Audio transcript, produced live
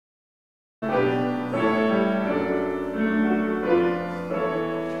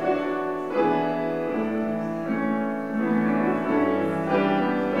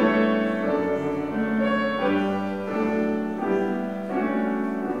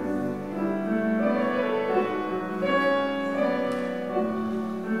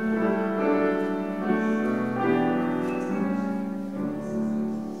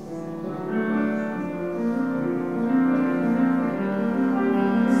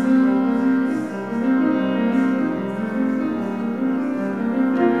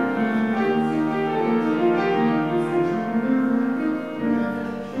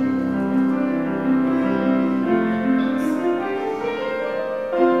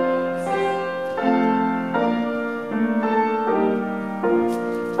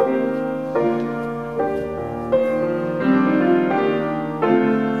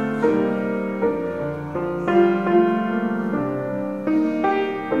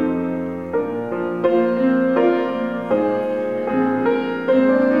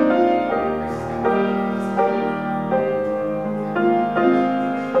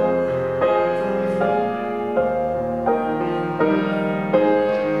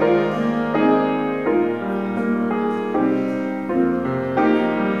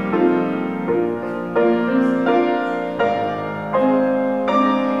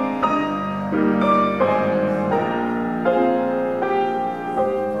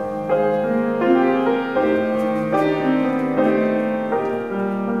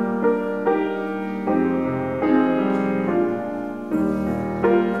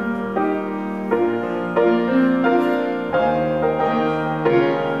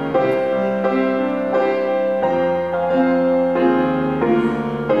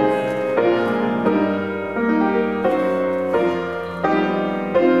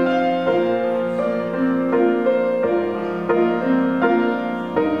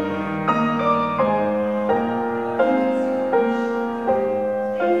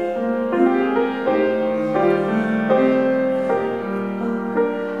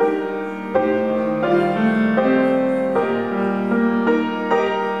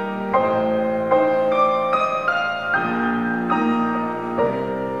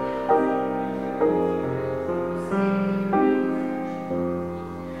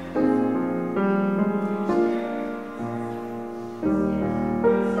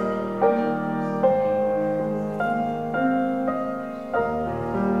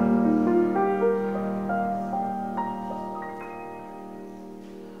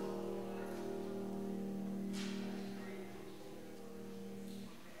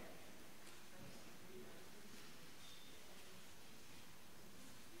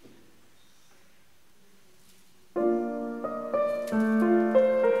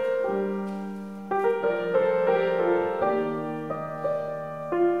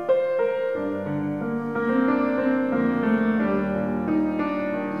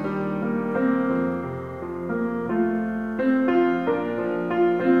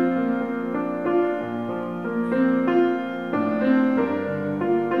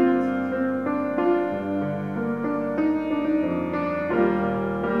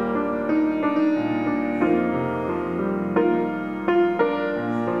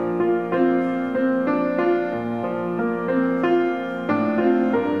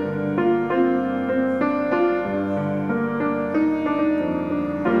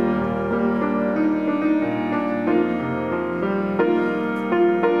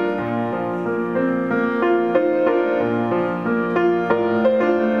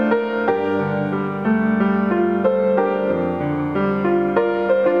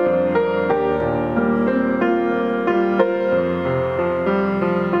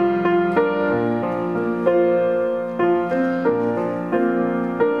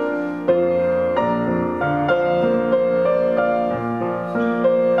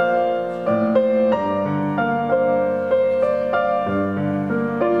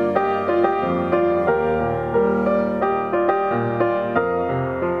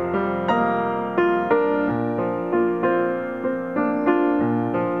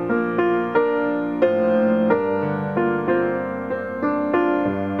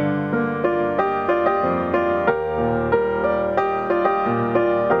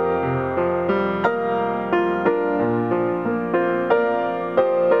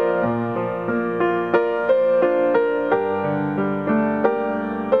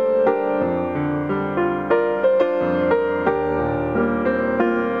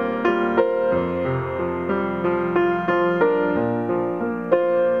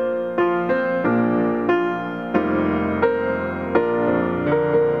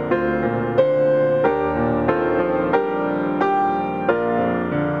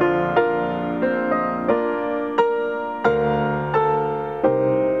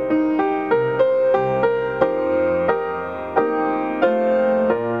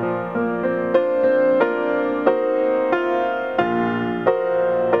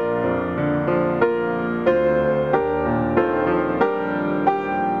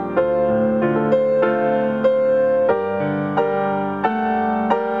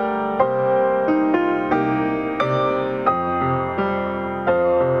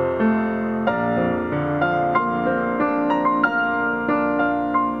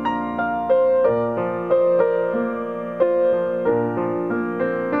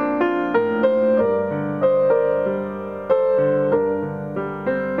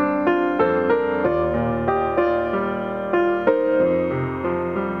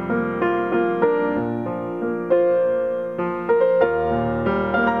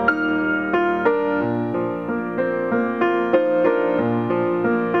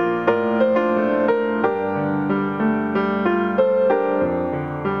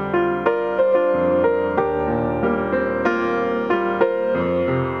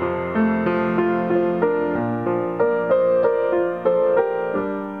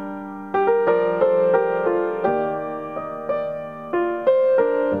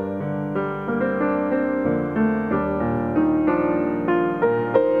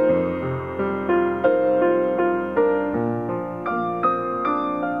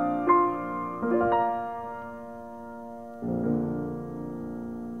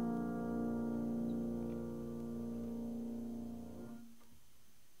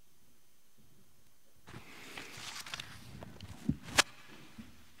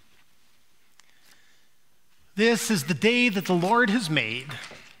This is the day that the Lord has made.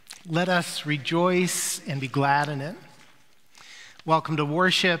 Let us rejoice and be glad in it. Welcome to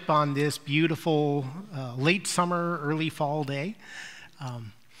worship on this beautiful late summer, early fall day.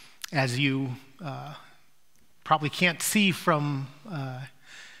 As you probably can't see from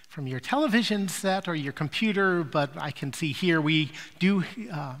your television set or your computer, but I can see here we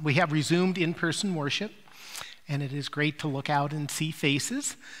have resumed in-person worship. And it is great to look out and see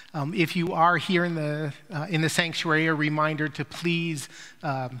faces. If you are here in the sanctuary, a reminder to please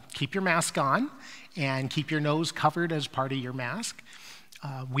keep your mask on and keep your nose covered as part of your mask.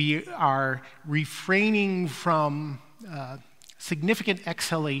 We are refraining from significant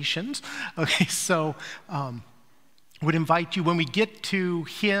exhalations. Okay, so would invite you when we get to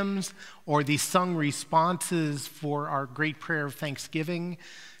hymns or the sung responses for our great prayer of thanksgiving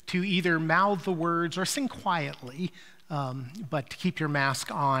to either mouth the words or sing quietly, but to keep your mask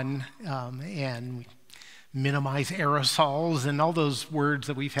on and minimize aerosols and all those words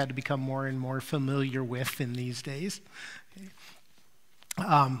that we've had to become more and more familiar with in these days.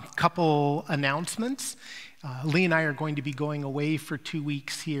 Couple announcements. Lee and I are going to be going away for 2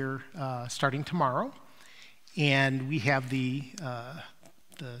 weeks here starting tomorrow, and we have the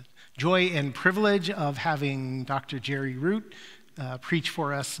joy and privilege of having Dr. Jerry Root preach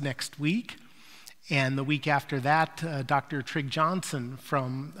for us next week. And the week after that, Dr. Trigg Johnson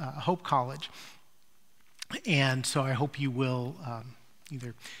from Hope College. And so I hope you will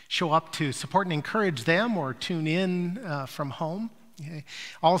either show up to support and encourage them or tune in from home. Okay.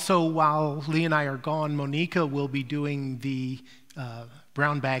 Also, while Lee and I are gone, Monica will be doing the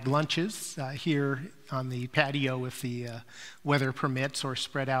brown bag lunches here on the patio if the weather permits, or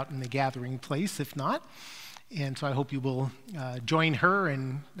spread out in the gathering place if not. And so I hope you will join her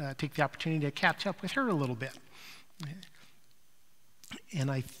and take the opportunity to catch up with her a little bit. And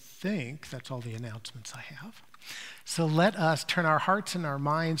I think that's all the announcements I have. So let us turn our hearts and our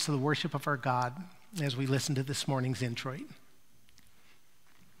minds to the worship of our God as we listen to this morning's introit.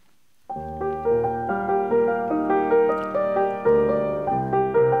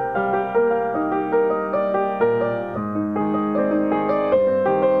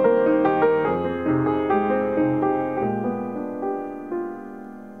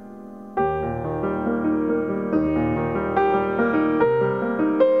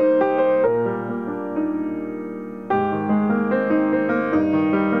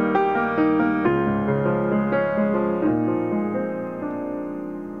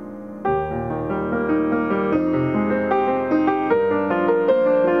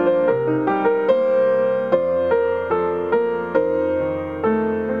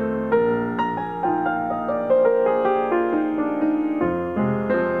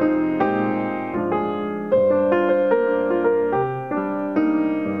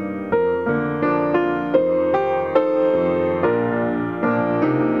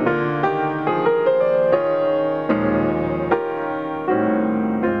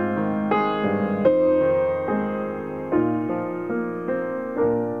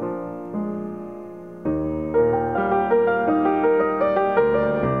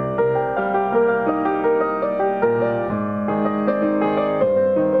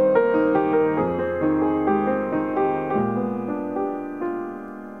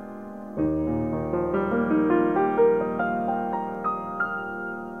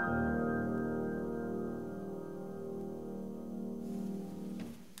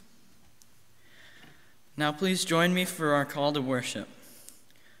 Now please join me for our call to worship.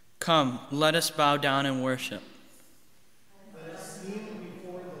 Come, let us bow down and worship. Let us kneel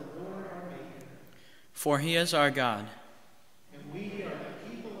before the Lord our Maker. For he is our God. And we are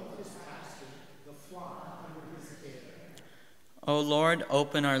the people of his pasture, the flock under his care. O Lord,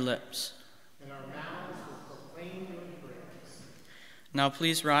 open our lips. And our mouths will proclaim your praise. Now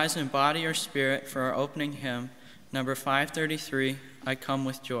please rise in body or spirit for our opening hymn, number 533, I Come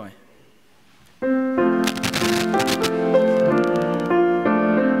with Joy.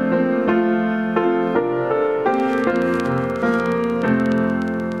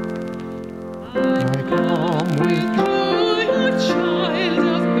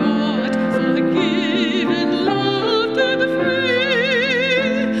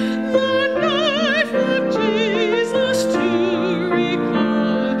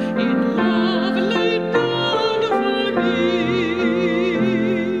 In love laid down for me.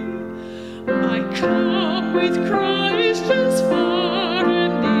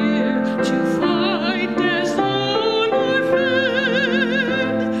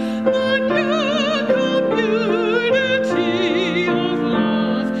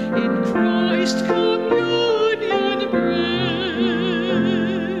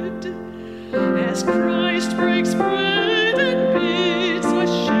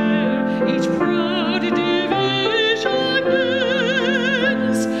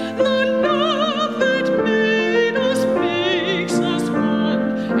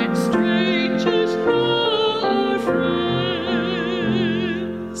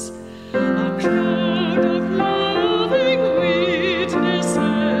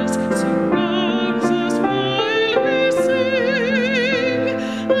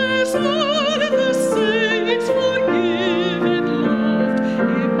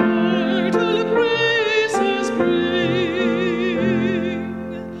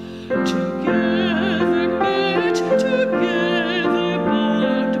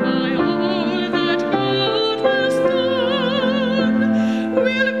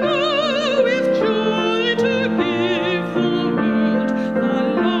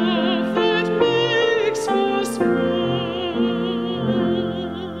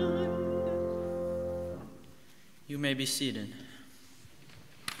 may be seated.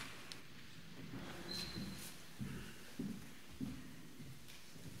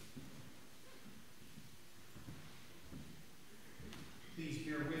 Please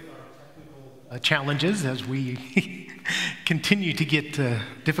bear with our technical challenges as we continue to get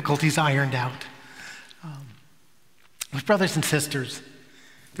difficulties ironed out. With brothers and sisters,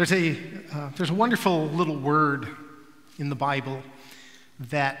 there's a wonderful little word in the Bible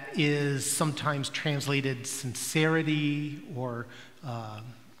that is sometimes translated sincerity or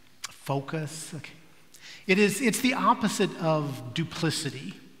focus. Okay. It's the opposite of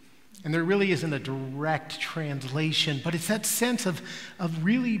duplicity. And there really isn't a direct translation, but it's that sense of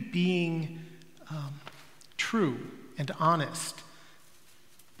really being true and honest,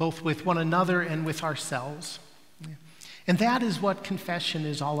 both with one another and with ourselves. And that is what confession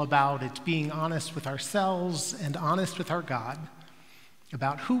is all about. It's being honest with ourselves and honest with our God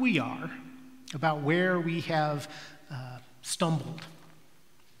about who we are, about where we have stumbled,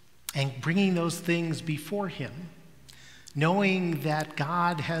 and bringing those things before Him, knowing that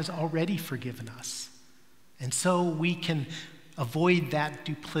God has already forgiven us. And so we can avoid that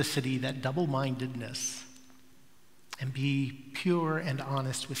duplicity, that double-mindedness, and be pure and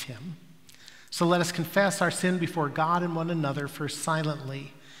honest with Him. So let us confess our sin before God and one another, first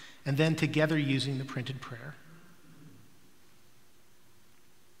silently, and then together using the printed prayer.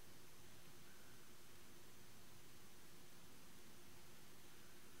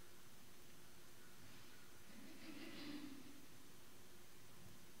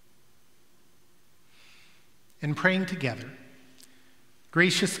 And praying together,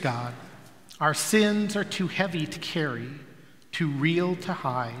 gracious God, our sins are too heavy to carry, too real to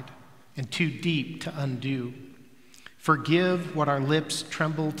hide, and too deep to undo. Forgive what our lips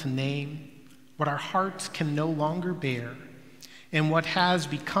tremble to name, what our hearts can no longer bear, and what has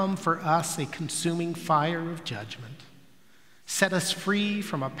become for us a consuming fire of judgment. Set us free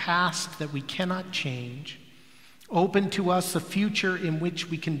from a past that we cannot change. Open to us a future in which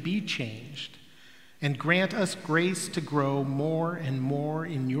we can be changed, and grant us grace to grow more and more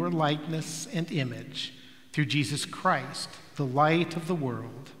in your likeness and image through Jesus Christ, the light of the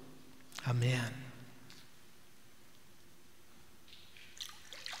world. Amen.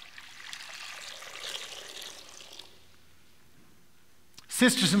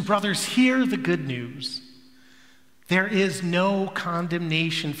 Sisters and brothers, hear the good news. There is no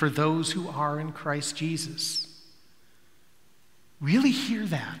condemnation for those who are in Christ Jesus. Really hear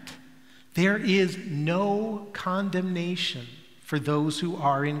that. There is no condemnation for those who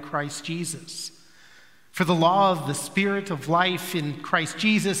are in Christ Jesus. For the law of the Spirit of life in Christ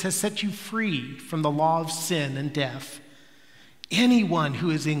Jesus has set you free from the law of sin and death. Anyone who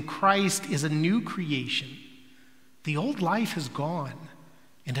is in Christ is a new creation. The old life has gone,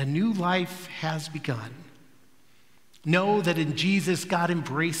 and a new life has begun. Know that in Jesus, God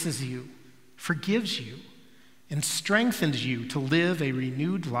embraces you, forgives you, and strengthens you to live a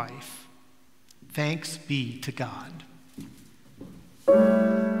renewed life. Thanks be to God.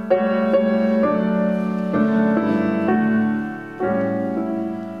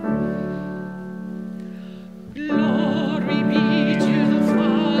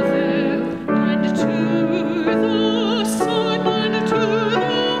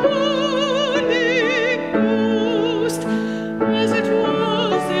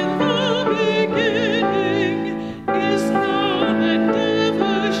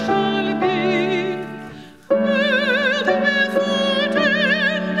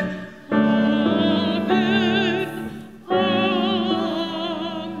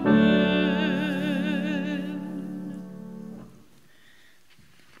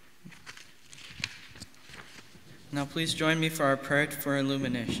 Now please join me for our prayer for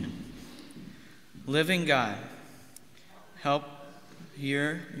illumination. Living God, help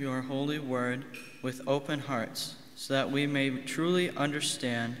hear your holy word with open hearts, so that we may truly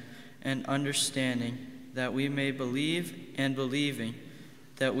understand, and understanding, that we may believe, and believing,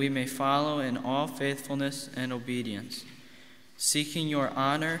 that we may follow in all faithfulness and obedience, seeking your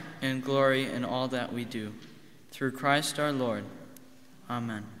honor and glory in all that we do. Through Christ our Lord.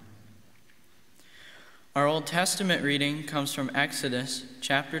 Amen. Our Old Testament reading comes from Exodus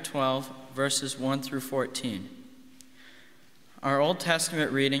chapter 12, verses 1 through 14. Our Old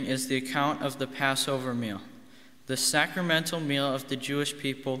Testament reading is the account of the Passover meal. The sacramental meal of the Jewish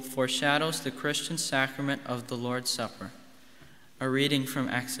people foreshadows the Christian sacrament of the Lord's Supper. A reading from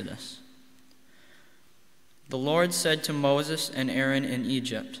Exodus. The Lord said to Moses and Aaron in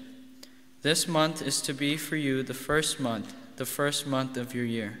Egypt, "This month is to be for you the first month of your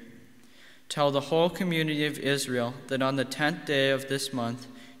year. Tell the whole community of Israel that on the 10th day of this month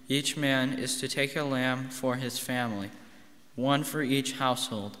Each man is to take a lamb for his family, one for each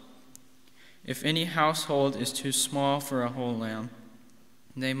household. If any household is too small for a whole lamb,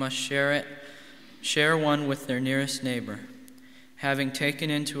 they must share one with their nearest neighbor, having taken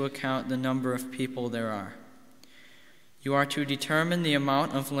into account the number of people there are. You are to determine the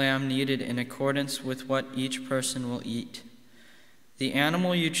amount of lamb needed in accordance with what each person will eat. The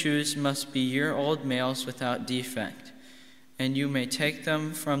animal you choose must be year-old males without defect, and you may take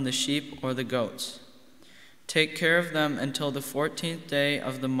them from the sheep or the goats. Take care of them until the 14th day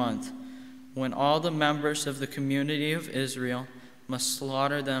of the month, when all the members of the community of Israel must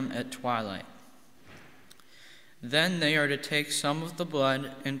slaughter them at twilight. Then they are to take some of the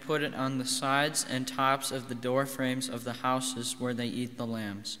blood and put it on the sides and tops of the door frames of the houses where they eat the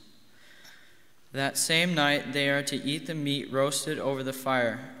lambs. That same night they are to eat the meat roasted over the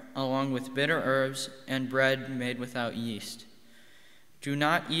fire, along with bitter herbs and bread made without yeast. Do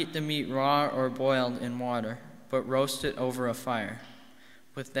not eat the meat raw or boiled in water, but roast it over a fire,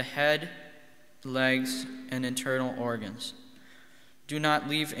 with the head, legs, and internal organs. Do not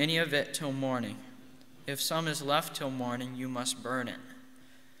leave any of it till morning. If some is left till morning, you must burn it.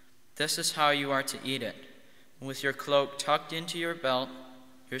 This is how you are to eat it, with your cloak tucked into your belt,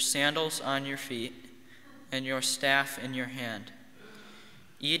 your sandals on your feet, and your staff in your hand.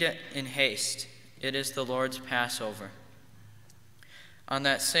 Eat it in haste. It is the Lord's Passover. On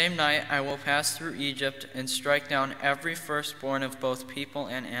that same night I will pass through Egypt and strike down every firstborn of both people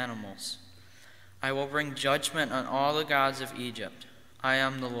and animals. I will bring judgment on all the gods of Egypt. I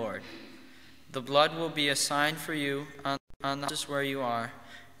am the Lord. The blood will be a sign for you on the houses where you are,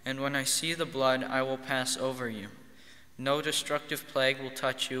 and when I see the blood, I will pass over you. No destructive plague will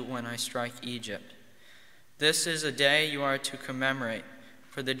touch you when I strike Egypt. This is a day you are to commemorate.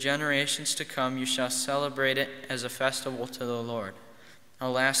 For the generations to come, you shall celebrate it as a festival to the Lord, a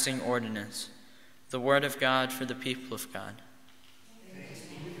lasting ordinance. The word of God for the people of God.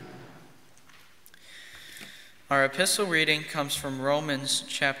 Our epistle reading comes from Romans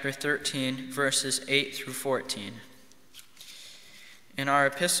chapter 13, verses 8 through 14. In our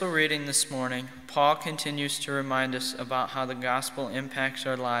epistle reading this morning, Paul continues to remind us about how the gospel impacts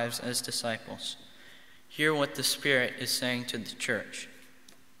our lives as disciples. Hear what the Spirit is saying to the church.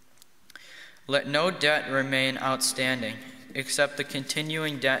 Let no debt remain outstanding, except the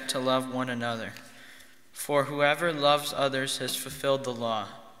continuing debt to love one another. For whoever loves others has fulfilled the law.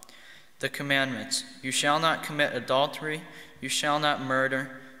 The commandments: you shall not commit adultery, you shall not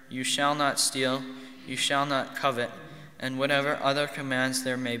murder, you shall not steal, you shall not covet, and whatever other commands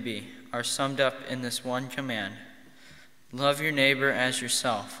there may be, are summed up in this one command: love your neighbor as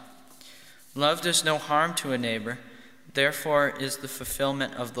yourself. Love does no harm to a neighbor, therefore is the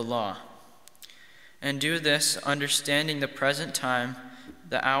fulfillment of the law. And do this, understanding the present time,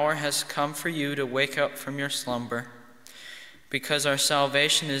 the hour has come for you to wake up from your slumber, because our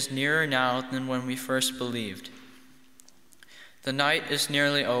salvation is nearer now than when we first believed. The night is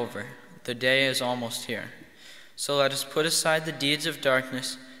nearly over, the day is almost here. So let us put aside the deeds of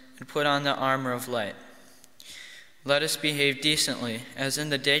darkness and put on the armor of light. Let us behave decently, as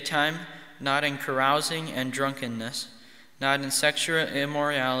in the daytime, not in carousing and drunkenness, not in sexual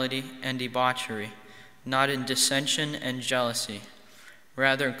immorality and debauchery, not in dissension and jealousy.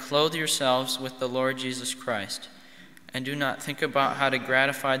 Rather, clothe yourselves with the Lord Jesus Christ, and do not think about how to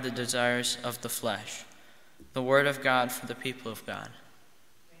gratify the desires of the flesh. The word of God for the people of God.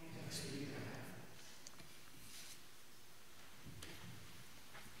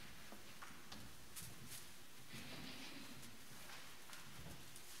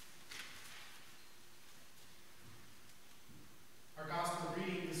 Our gospel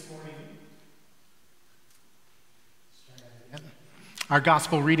reading this morning. Our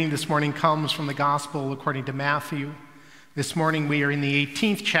gospel reading this morning comes from the gospel according to Matthew. This morning we are in the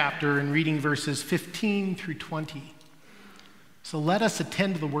 18th chapter and reading verses 15 through 20. So let us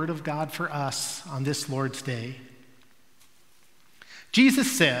attend to the word of God for us on this Lord's Day. Jesus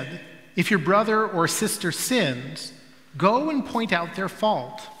said, "If your brother or sister sins, go and point out their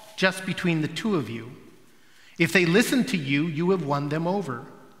fault just between the two of you. If they listen to you, you have won them over.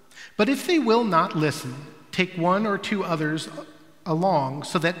 But if they will not listen, take one or two others along,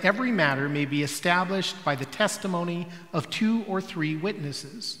 so that every matter may be established by the testimony of 2 or 3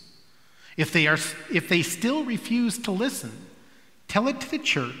 witnesses. If they still refuse to listen, tell it to the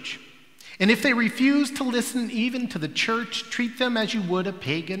church. And if they refuse to listen even to the church, treat them as you would a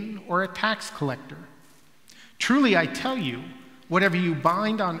pagan or a tax collector. Truly, I tell you, whatever you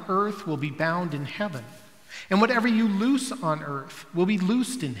bind on earth will be bound in heaven, and whatever you loose on earth will be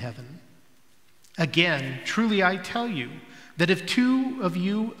loosed in heaven. Again, truly I tell you, that if two of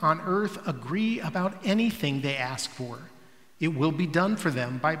you on earth agree about anything they ask for, it will be done for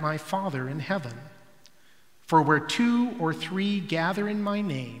them by my Father in heaven. For where 2 or 3 gather in my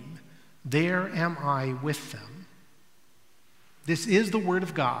name, there am I with them." This is the word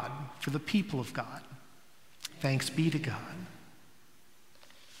of God for the people of God. Thanks be to God.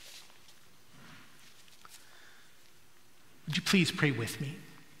 Would you please pray with me?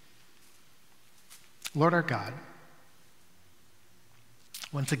 Lord our God,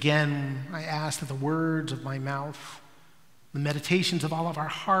 once again, I ask that the words of my mouth, the meditations of all of our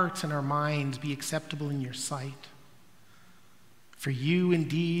hearts and our minds be acceptable in your sight. For you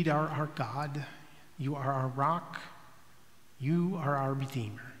indeed are our God. You are our rock. You are our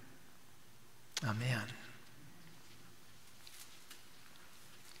Redeemer. Amen.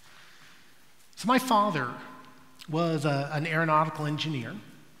 So my father was an aeronautical engineer,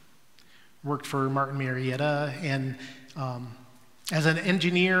 worked for Martin Marietta, and as an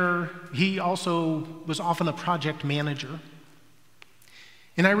engineer, he also was often a project manager.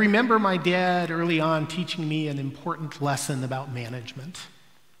 And I remember my dad early on teaching me an important lesson about management.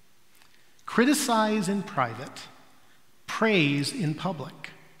 Criticize in private, praise in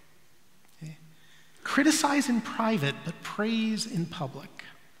public. Okay? Criticize in private, but praise in public.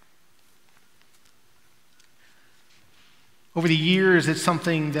 Over the years, it's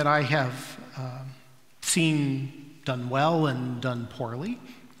something that I have seen done well and done poorly.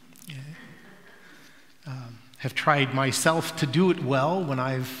 Have tried myself to do it well when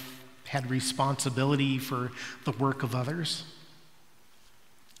I've had responsibility for the work of others.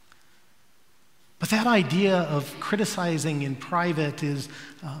 But that idea of criticizing in private is,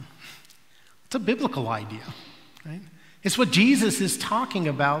 it's a biblical idea, right? It's what Jesus is talking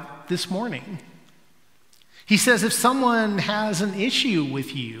about this morning. He says if someone has an issue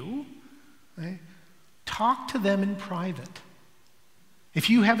with you, right, talk to them in private. If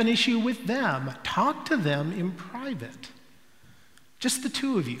you have an issue with them, talk to them in private. Just the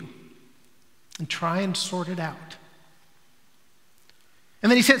two of you. And try and sort it out. And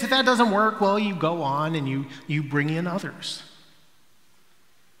then he says if that doesn't work, well, you go on and you bring in others.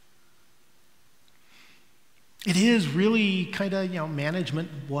 It is really kind of, management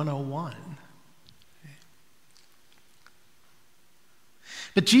 101.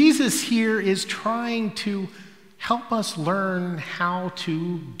 But Jesus here is trying to help us learn how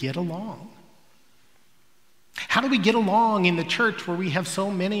to get along. How do we get along in the church where we have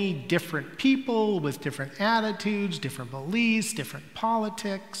so many different people with different attitudes, different beliefs, different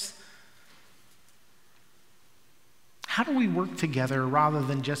politics? How do we work together rather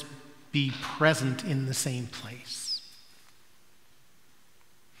than just be present in the same place?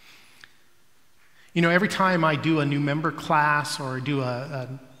 Every time I do a new member class or do a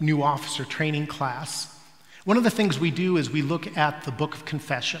new officer training class, one of the things we do is we look at the Book of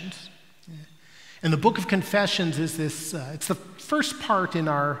Confessions. And the Book of Confessions is this, it's the first part in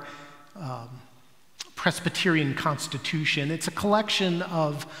our Presbyterian Constitution. It's a collection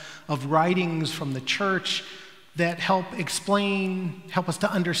of writings from the church that help us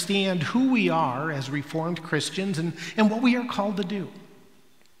to understand who we are as Reformed Christians and what we are called to do.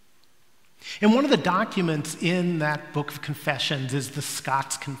 And one of the documents in that Book of Confessions is the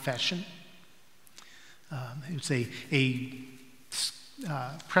Scots Confession. It's a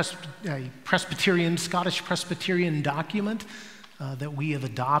Scottish Presbyterian document that we have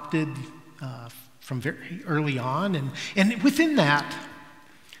adopted from very early on. And within that,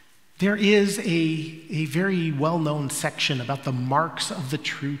 there is a very well-known section about the marks of the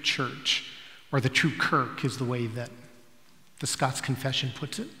true church, or the true kirk is the way that the Scots Confession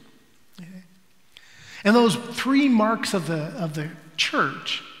puts it. And those 3 marks of the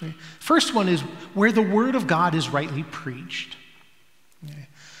church, first one is where the word of God is rightly preached.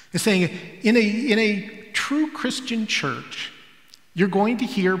 It's saying in a true Christian church, you're going to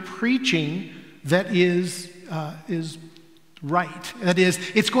hear preaching that is right. That is,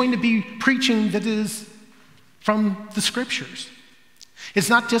 it's going to be preaching that is from the scriptures. It's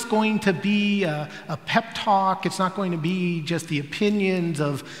not just going to be a pep talk. It's not going to be just the opinions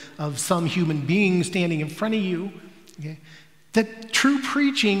of some human being standing in front of you. Okay? That true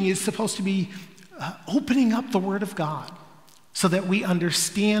preaching is supposed to be opening up the Word of God so that we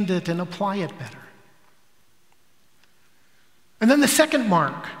understand it and apply it better. And then the second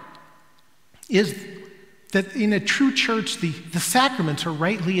mark is that in a true church, the sacraments are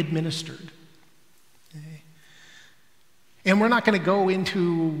rightly administered. And we're not going to go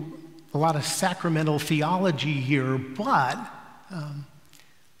into a lot of sacramental theology here, but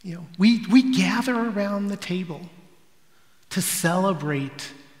we gather around the table to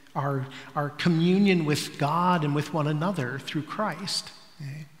celebrate our communion with God and with one another through Christ.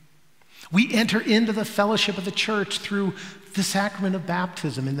 We enter into the fellowship of the church through the sacrament of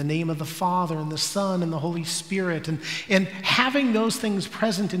baptism in the name of the Father and the Son and the Holy Spirit. And having those things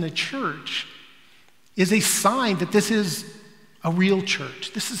present in a church is a sign that this is a real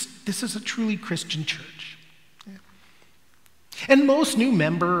church. This is a truly Christian church. And most new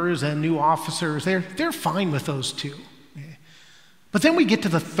members and new officers, they're fine with those two. But then we get to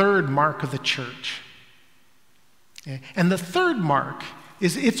the third mark of the church. And the third mark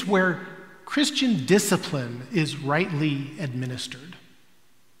is it's where Christian discipline is rightly administered.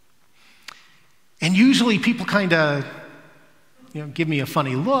 And usually people kind of, give me a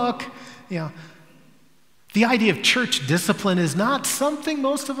funny look. The idea of church discipline is not something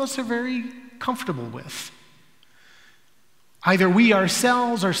most of us are very comfortable with. Either we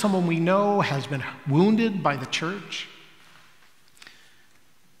ourselves or someone we know has been wounded by the church.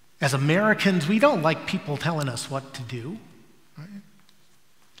 As Americans, we don't like people telling us what to do. Right?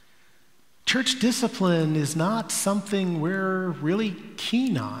 Church discipline is not something we're really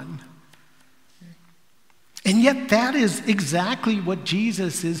keen on. And yet that is exactly what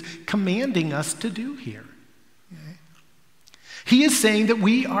Jesus is commanding us to do here. He is saying that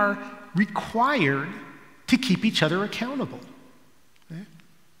we are required to keep each other accountable.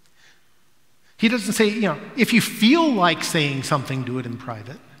 He doesn't say, if you feel like saying something, do it in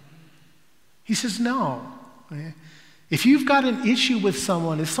private. He says, no. If you've got an issue with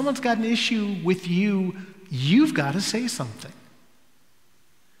someone, if someone's got an issue with you, you've got to say something.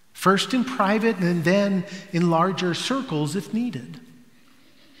 First in private and then in larger circles if needed.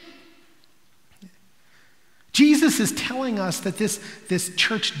 Jesus is telling us that this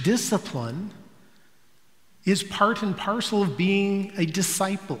church discipline is part and parcel of being a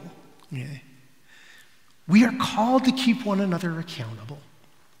disciple. We are called to keep one another accountable.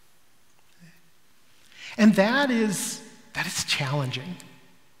 And that is challenging.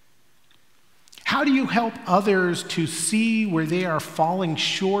 How do you help others to see where they are falling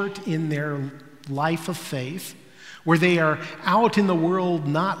short in their life of faith, where they are out in the world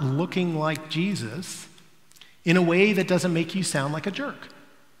not looking like Jesus, in a way that doesn't make you sound like a jerk?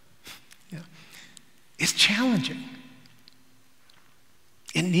 It's challenging.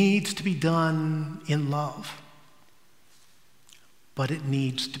 It needs to be done in love, but it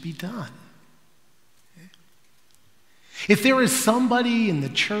needs to be done. If there is somebody in the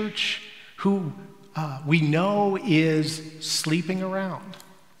church who we know is sleeping around,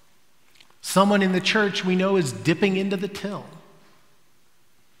 someone in the church we know is dipping into the till,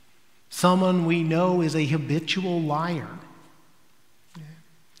 someone we know is a habitual liar,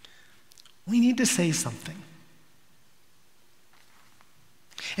 we need to say something.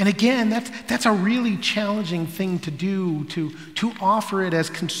 And again, that's a really challenging thing to do, to offer it as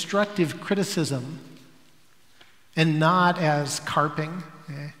constructive criticism and not as carping.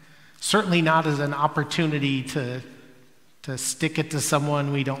 Certainly not as an opportunity to stick it to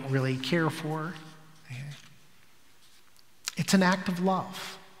someone we don't really care for. It's an act of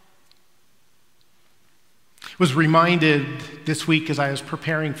love. I was reminded this week as I was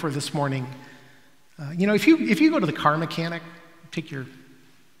preparing for this morning, if you go to the car mechanic, take your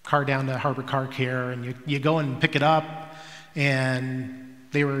car down to Harbor Car Care and you go and pick it up, and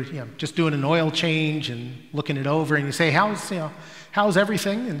they were just doing an oil change and looking it over, and you say, how's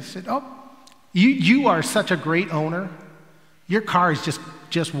everything? And they said, oh, you are such a great owner. Your car is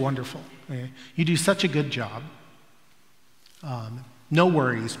just wonderful. You do such a good job. No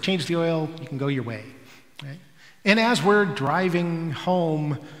worries. Change the oil, you can go your way. Right? And as we're driving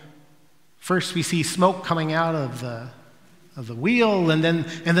home, first we see smoke coming out of the wheel, and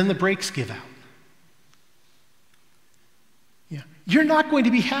then the brakes give out. You're not going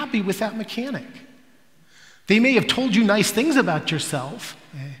to be happy with that mechanic. They may have told you nice things about yourself,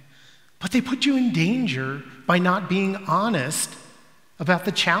 but they put you in danger by not being honest about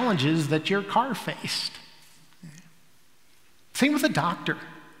the challenges that your car faced. Same with a doctor.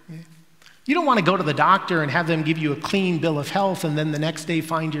 You don't want to go to the doctor and have them give you a clean bill of health and then the next day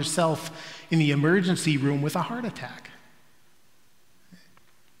find yourself in the emergency room with a heart attack.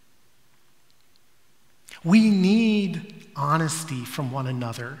 We need honesty from one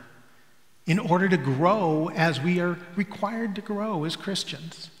another in order to grow as we are required to grow as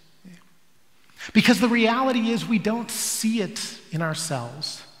Christians. Because the reality is we don't see it in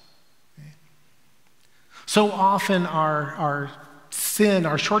ourselves. So often our sin,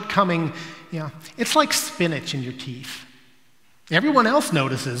 our shortcoming, it's like spinach in your teeth. Everyone else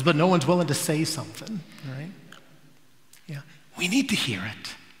notices, but no one's willing to say something, right? We need to hear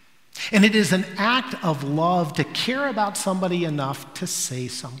it. And it is an act of love to care about somebody enough to say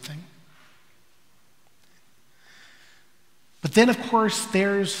something. But then, of course,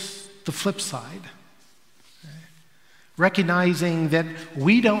 there's the flip side. Recognizing that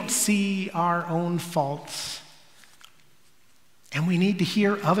we don't see our own faults, and we need to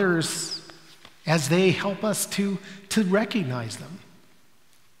hear others as they help us to recognize them.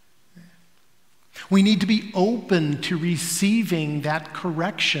 We need to be open to receiving that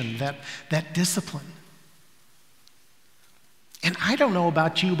correction, that discipline. And I don't know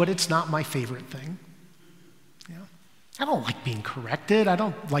about you, but it's not my favorite thing. I don't like being corrected. I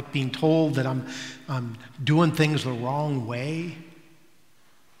don't like being told that I'm doing things the wrong way.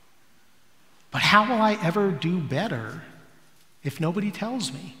 But how will I ever do better if nobody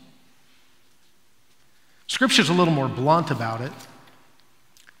tells me? Scripture's a little more blunt about it.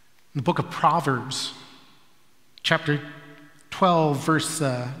 In the book of Proverbs, chapter 12,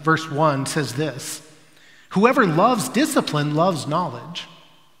 verse 1 says this: "Whoever loves discipline loves knowledge.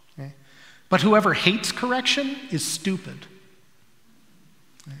 But whoever hates correction is stupid."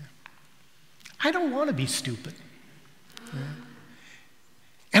 I don't want to be stupid.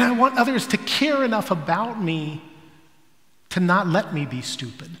 And I want others to care enough about me to not let me be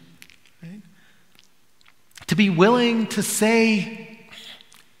stupid. Right? To be willing to say,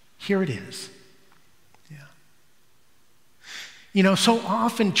 here it is. So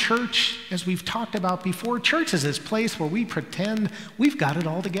often church, as we've talked about before, church is this place where we pretend we've got it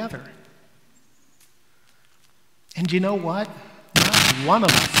all together. And you know what? Not one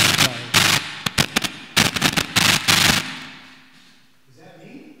of us does. Is that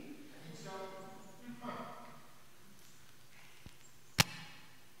me?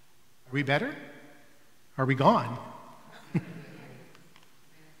 Are we better? Are we gone?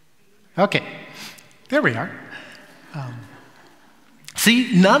 Okay, there we are.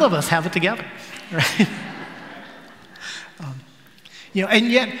 See, none of us have it together, right?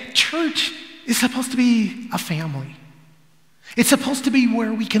 And yet church is supposed to be a family. It's supposed to be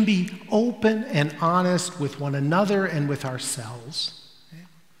where we can be open and honest with one another and with ourselves.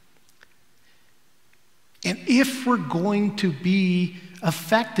 And if we're going to be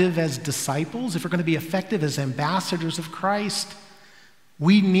effective as disciples, if we're going to be effective as ambassadors of Christ,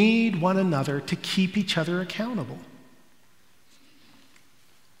 we need one another to keep each other accountable.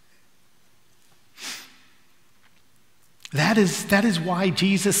 That is why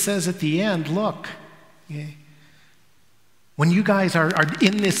Jesus says at the end, look, when you guys are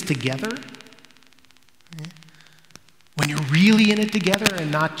in this together, when you're really in it together and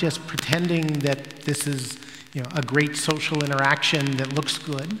not just pretending that this is a great social interaction that looks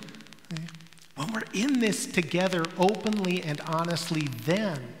good, when we're in this together openly and honestly,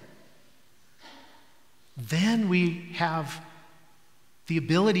 then we have the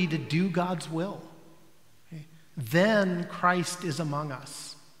ability to do God's will. Then Christ is among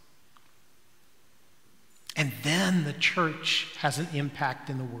us. And then the church has an impact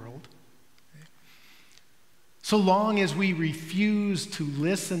in the world. So long as we refuse to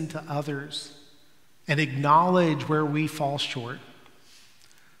listen to others and acknowledge where we fall short,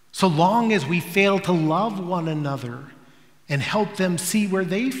 so long as we fail to love one another and help them see where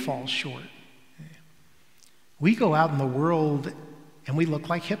they fall short, we go out in the world and we look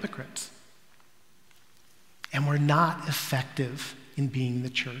like hypocrites. And we're not effective in being the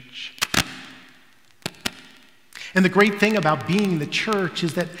church. And the great thing about being the church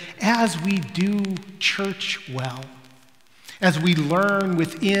is that as we do church well, as we learn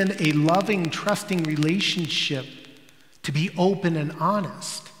within a loving, trusting relationship to be open and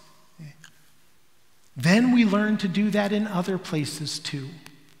honest, then we learn to do that in other places too.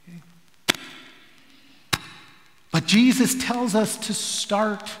 But Jesus tells us to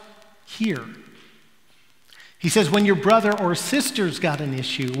start here. He says, when your brother or sister's got an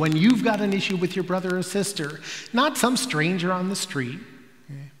issue, when you've got an issue with your brother or sister, not some stranger on the street,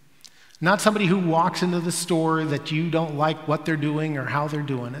 not somebody who walks into the store that you don't like what they're doing or how they're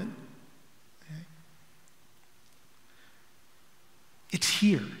doing it. It's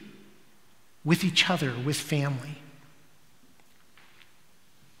here, with each other, with family.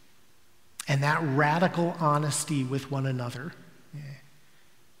 And that radical honesty with one another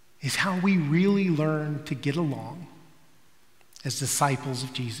is how we really learn to get along as disciples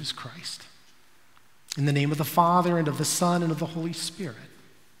of Jesus Christ. In the name of the Father, and of the Son, and of the Holy Spirit.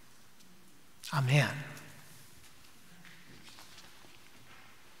 Amen.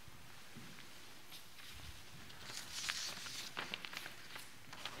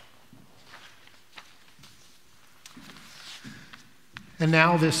 And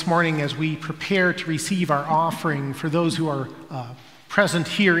now this morning, as we prepare to receive our offering, for those who are present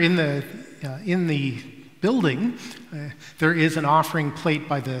here in the building, there is an offering plate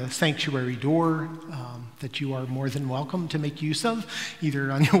by the sanctuary door that you are more than welcome to make use of,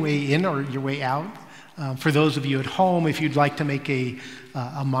 either on your way in or your way out. For those of you at home, if you'd like to make a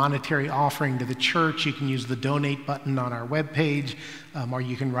monetary offering to the church, you can use the donate button on our webpage, or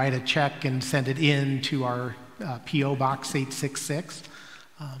you can write a check and send it in to our P.O. Box 866.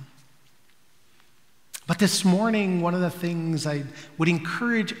 But this morning, one of the things I would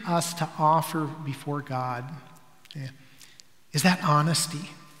encourage us to offer before God is that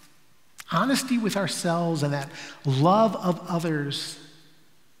honesty. Honesty with ourselves and that love of others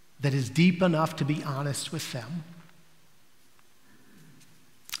that is deep enough to be honest with them.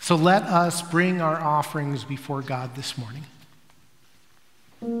 So let us bring our offerings before God this morning.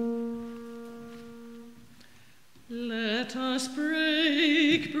 Let us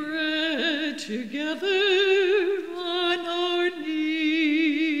break bread together on our knees.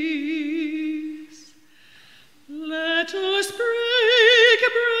 Let us break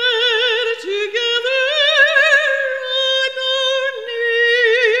bread together on our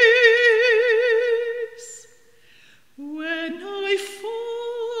knees. When I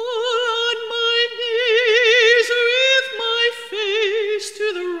fall on my knees with my face to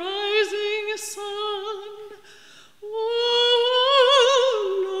the rising sun, oh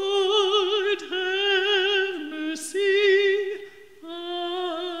Lord, have mercy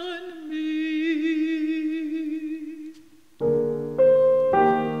on me.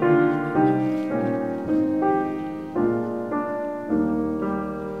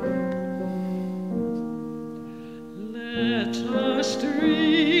 Let us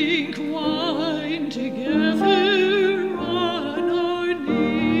drink wine together on our knees.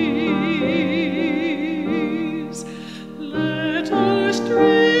 Let us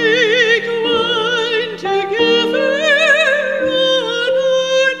drink wine together on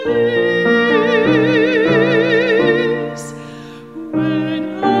our knees. When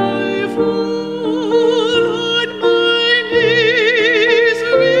I fall on my knees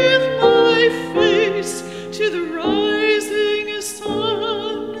with my face to the rising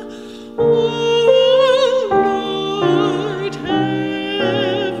sun, oh Lord,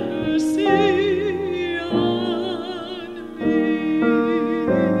 have mercy on me.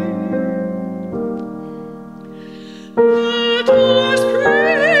 Let us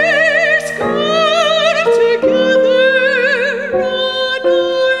praise God together on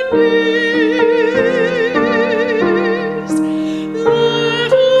our knees.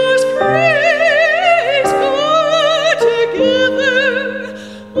 Let us praise God together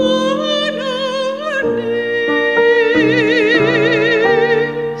on our knees.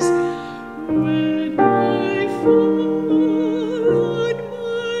 When I fall on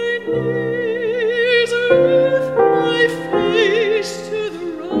my knees with my face to the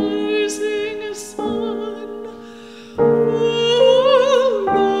rising sun, oh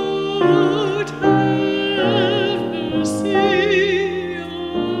Lord, have mercy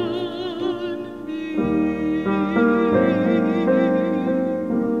on me.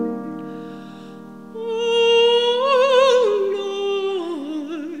 Oh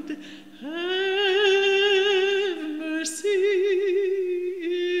Lord, have mercy,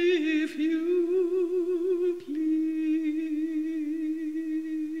 if you please.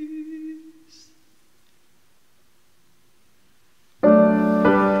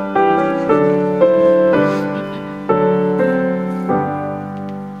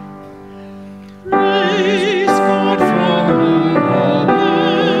 Praise God from whom all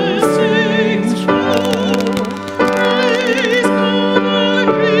blessings flow. Praise God, our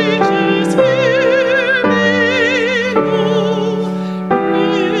creatures here below.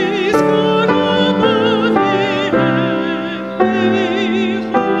 Praise God above the heavenly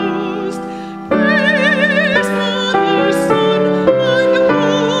host. Praise Father, Son, and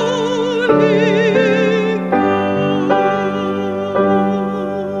Holy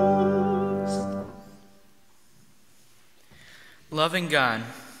Ghost. Loving God,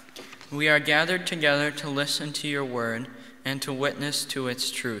 we are gathered together to listen to your word and to witness to its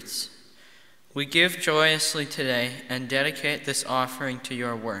truths. We give joyously today and dedicate this offering to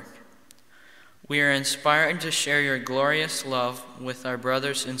your work. We are inspired to share your glorious love with our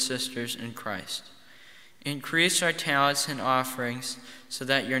brothers and sisters in Christ. Increase our talents and offerings so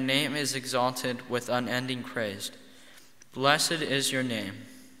that your name is exalted with unending praise. Blessed is your name.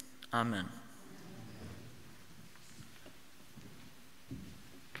 Amen.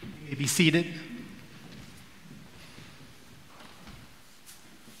 You may be seated.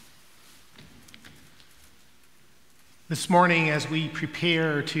 This morning, as we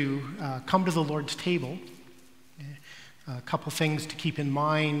prepare to come to the Lord's table, A couple things to keep in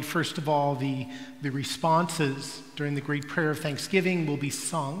mind. First of all, the responses during the great prayer of thanksgiving will be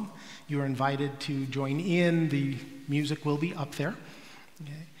sung. You are invited to join in. The music will be up there.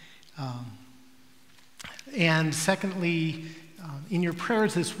 Okay. And secondly, in your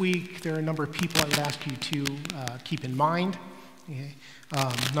prayers this week, there are a number of people I would ask you to keep in mind. Okay.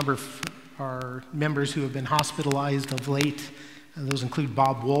 A number of our members who have been hospitalized of late. Those include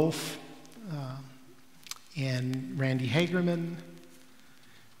Bob Wolf and Randy Hagerman,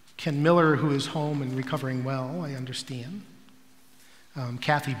 Ken Miller, who is home and recovering well, I understand,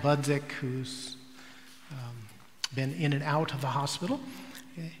 Kathy Budzik, who's been in and out of the hospital.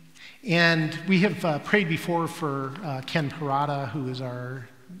 Okay. And we have prayed before for Ken Parada, who is our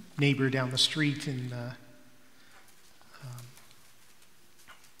neighbor down the street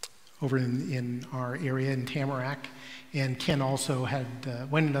over in our area in Tamarack. And Ken also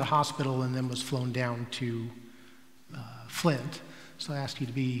went into the hospital and then was flown down to Flint. So I ask you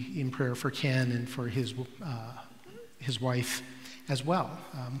to be in prayer for Ken and for his wife as well,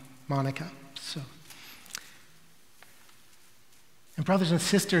 Monica. And brothers and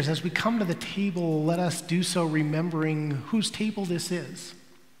sisters, as we come to the table, let us do so remembering whose table this is.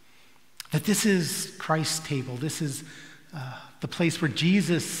 That this is Christ's table. This is the place where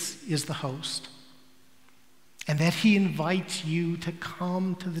Jesus is the host. And that he invites you to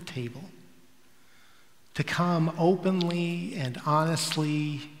come to the table, to come openly and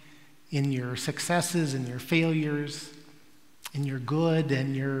honestly in your successes and your failures, in your good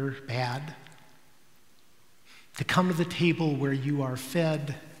and your bad, to come to the table where you are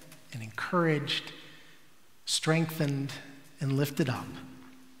fed and encouraged, strengthened, and lifted up.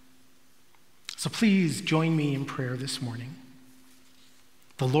 So please join me in prayer this morning.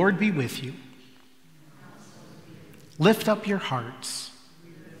 The Lord be with you. Lift up your hearts.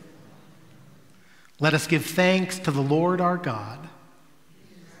 Let us give thanks to the Lord our God.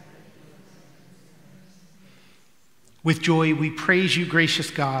 With joy we praise you, gracious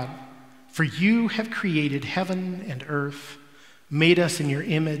God, for you have created heaven and earth, made us in your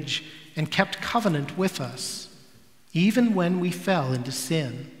image, and kept covenant with us, even when we fell into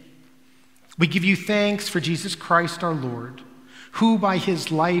sin. We give you thanks for Jesus Christ our Lord, who by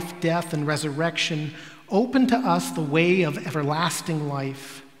his life, death, and resurrection opened to us the way of everlasting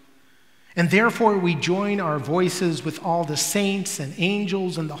life. And therefore we join our voices with all the saints and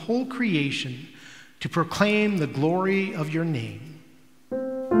angels and the whole creation to proclaim the glory of your name.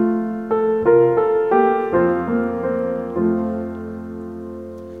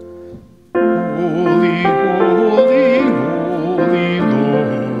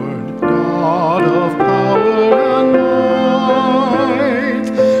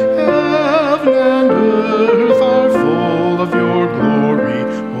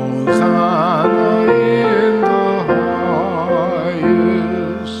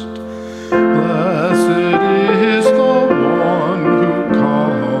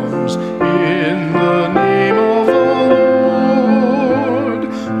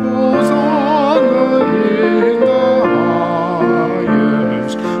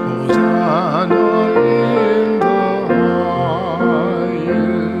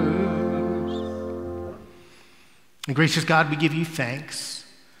 Gracious God, we give you thanks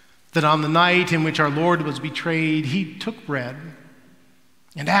that on the night in which our Lord was betrayed, he took bread,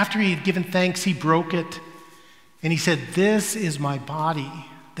 and after he had given thanks, he broke it, and he said, "This is my body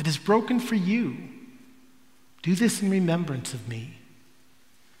that is broken for you. Do this in remembrance of me."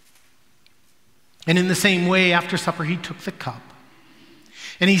 And in the same way, after supper, he took the cup,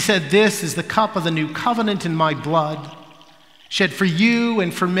 and he said, "This is the cup of the new covenant in my blood, shed for you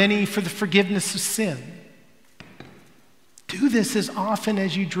and for many for the forgiveness of sin. Do this as often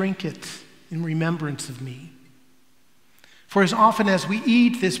as you drink it in remembrance of me. For as often as we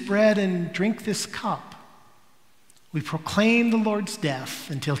eat this bread and drink this cup, we proclaim the Lord's death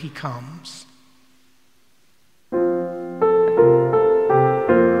until he comes."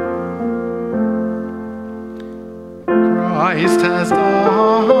 Christ has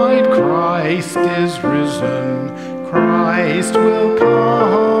died, Christ is risen, Christ will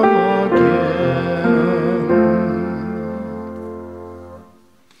come again.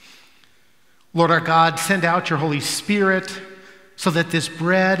 Lord our God, send out your Holy Spirit so that this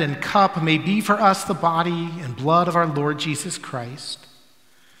bread and cup may be for us the body and blood of our Lord Jesus Christ.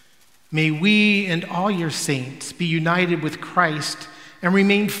 May we and all your saints be united with Christ and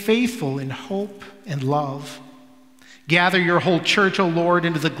remain faithful in hope and love. Gather your whole church, O Lord,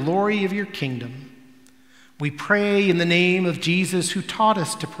 into the glory of your kingdom. We pray in the name of Jesus, who taught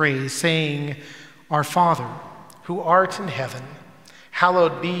us to pray, saying, "Our Father, who art in heaven,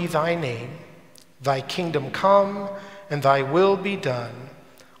 hallowed be thy name. Thy kingdom come, and thy will be done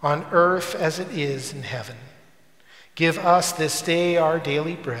on earth as it is in heaven. Give us this day our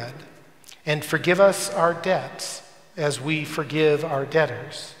daily bread, and forgive us our debts as we forgive our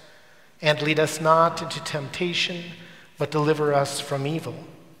debtors. And lead us not into temptation, but deliver us from evil.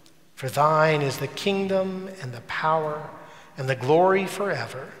 For thine is the kingdom and the power and the glory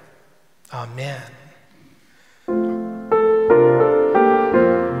forever. Amen.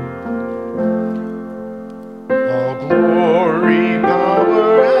 All glory,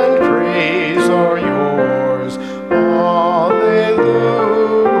 power, and praise are yours. Alleluia.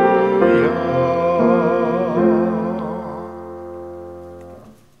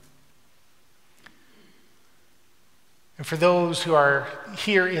 And for those who are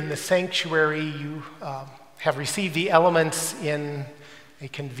here in the sanctuary, you have received the elements in a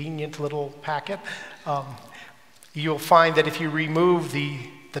convenient little packet. You'll find that if you remove the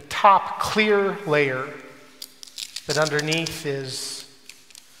top clear layer, that underneath is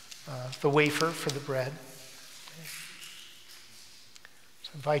the wafer for the bread.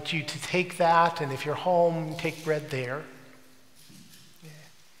 So I invite you to take that, and if you're home, take bread there.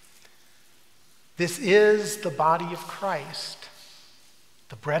 This is the body of Christ,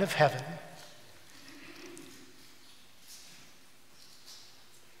 the bread of heaven.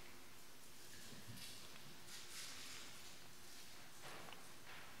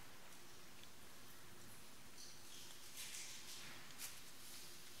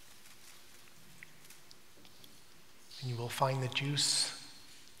 And you will find the juice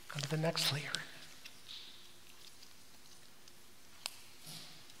under the next layer.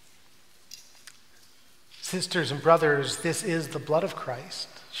 Sisters and brothers, this is the blood of Christ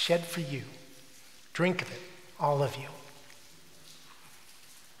shed for you. Drink of it, all of you.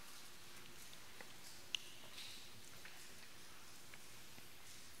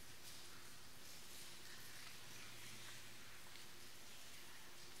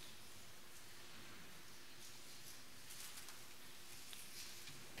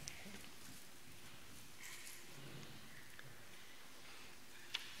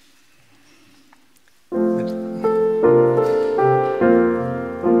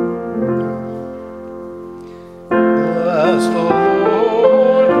 Bless the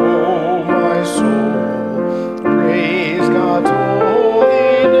Lord, oh my soul. Praise God's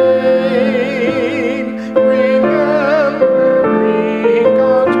holy name. Remembering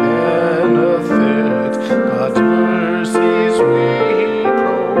God's benefits, God's mercies we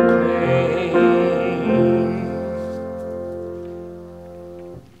proclaim.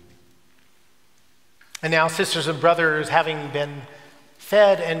 And now, sisters and brothers, having been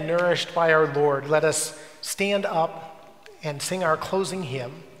fed and nourished by our Lord, let us stand up and sing our closing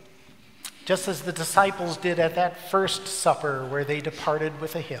hymn, just as the disciples did at that first supper where they departed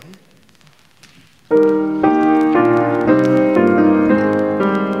with a hymn.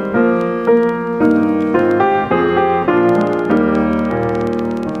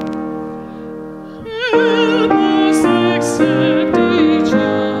 Help us accept each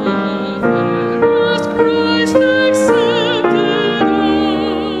other as Christ accepted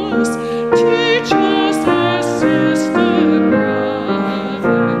us. Teach us as sister,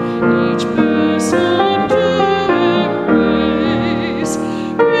 brother, each person to embrace.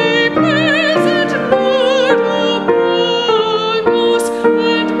 Be present, Lord.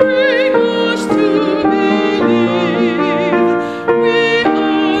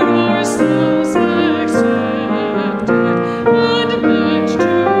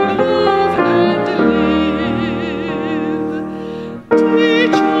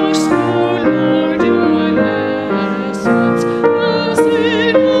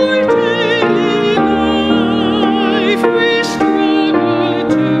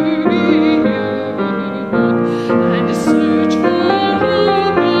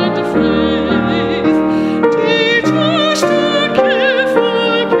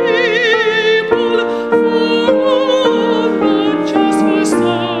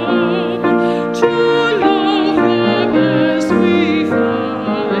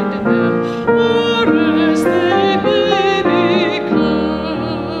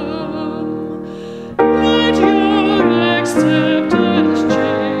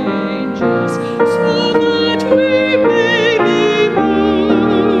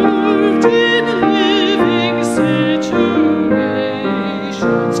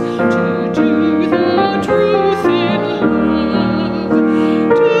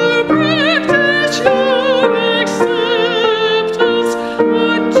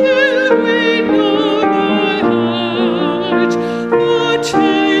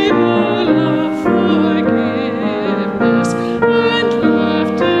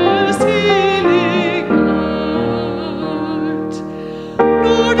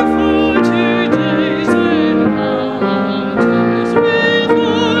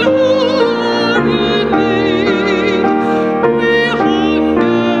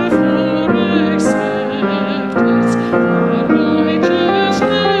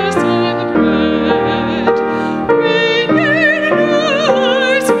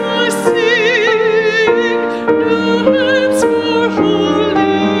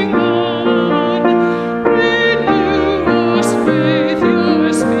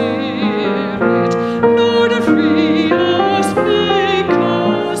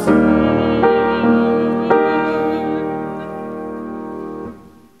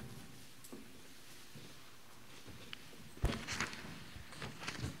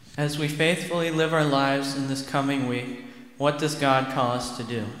 As we faithfully live our lives in this coming week, what does God call us to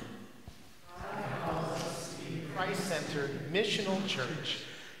do? God calls us to be a Christ-centered missional church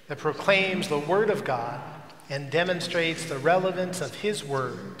that proclaims the Word of God and demonstrates the relevance of His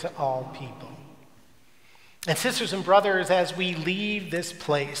Word to all people. And sisters and brothers, as we leave this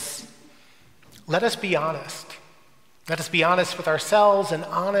place, let us be honest. Let us be honest with ourselves and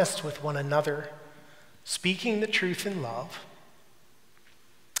honest with one another, speaking the truth in love,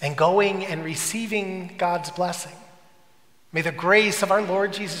 and going and receiving God's blessing. May the grace of our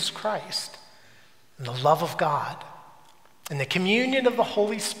Lord Jesus Christ and the love of God and the communion of the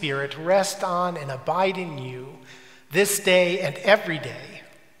Holy Spirit rest on and abide in you this day and every day.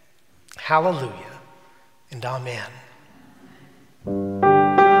 Hallelujah and amen.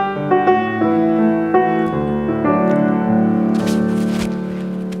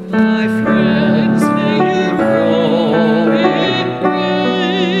 My